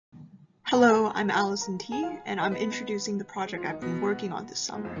Hello, I'm Allison Tee, and I'm introducing the project I've been working on this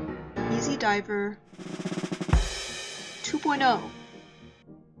summer, EasyDIVER 2.0.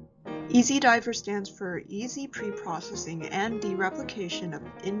 EasyDIVER stands for Easy Preprocessing and Dereplication of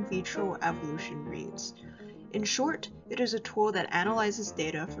In Vitro Evolution Reads. In short, it is a tool that analyzes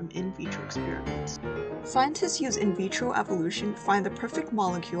data from in vitro experiments. Scientists use in vitro evolution to find the perfect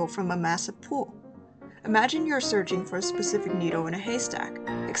molecule from a massive pool. Imagine you're searching for a specific needle in a haystack,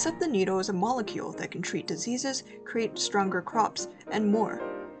 except the needle is a molecule that can treat diseases, create stronger crops, and more.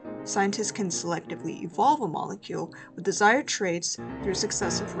 Scientists can selectively evolve a molecule with desired traits through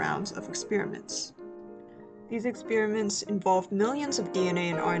successive rounds of experiments. These experiments involve millions of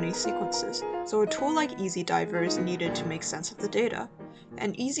DNA and RNA sequences, so a tool like EasyDIVER is needed to make sense of the data.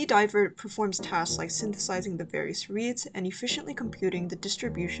 And EasyDIVER performs tasks like synthesizing the various reads and efficiently computing the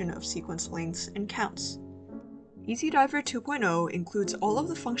distribution of sequence lengths and counts. EasyDIVER 2.0 includes all of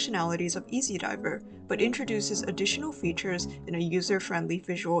the functionalities of EasyDIVER, but introduces additional features in a user-friendly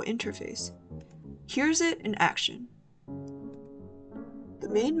visual interface. Here's it in action. The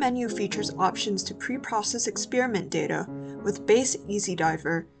main menu features options to pre-process experiment data with base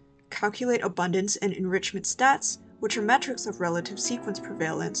EasyDIVER, calculate abundance and enrichment stats, which are metrics of relative sequence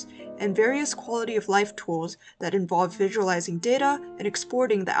prevalence, and various quality of life tools that involve visualizing data and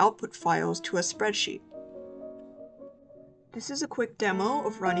exporting the output files to a spreadsheet. This is a quick demo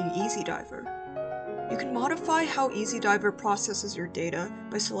of running EasyDIVER. You can modify how EasyDIVER processes your data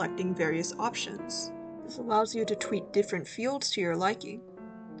by selecting various options. This allows you to tweak different fields to your liking.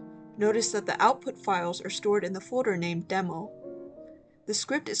 Notice that the output files are stored in the folder named Demo. The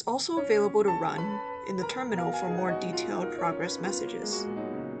script is also available to run in the terminal for more detailed progress messages.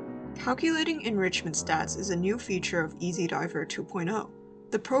 Calculating enrichment stats is a new feature of EasyDIVER 2.0.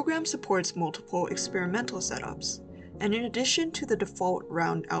 The program supports multiple experimental setups, and in addition to the default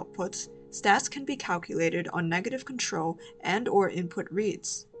round outputs, stats can be calculated on negative control and/or input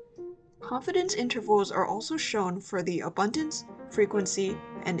reads. Confidence intervals are also shown for the abundance, frequency,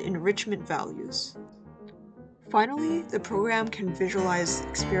 and enrichment values. Finally, the program can visualize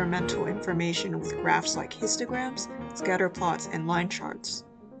experimental information with graphs like histograms, scatter plots, and line charts.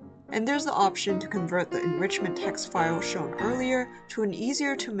 And there's the option to convert the enrichment text file shown earlier to an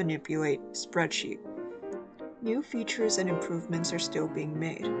easier-to-manipulate spreadsheet. New features and improvements are still being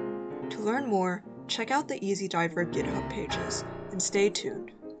made. To learn more, check out the EasyDIVER GitHub pages, and stay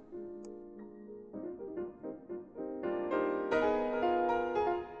tuned.